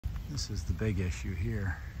This is the big issue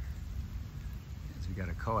here. Is we got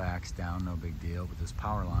a coax down, no big deal, but this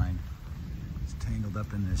power line is tangled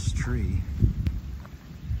up in this tree.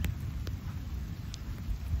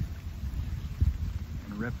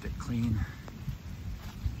 And ripped it clean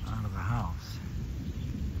out of the house.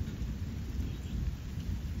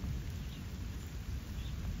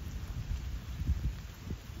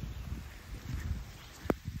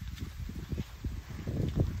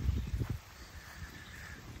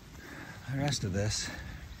 The rest of this,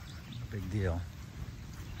 no big deal.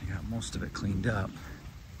 I got most of it cleaned up.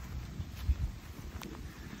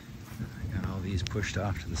 I got all these pushed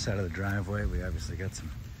off to the side of the driveway. We obviously got some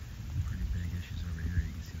pretty big issues over here.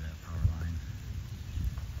 You can see that power line.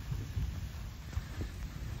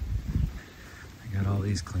 I got all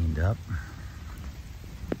these cleaned up.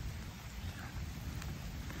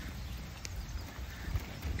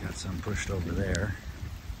 Got some pushed over there.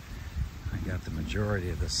 I got the majority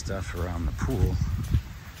of the stuff around the pool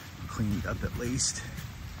cleaned up at least,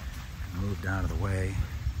 and moved out of the way.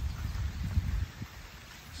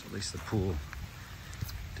 So at least the pool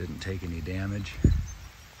didn't take any damage. But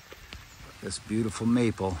this beautiful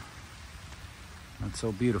maple, not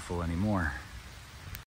so beautiful anymore.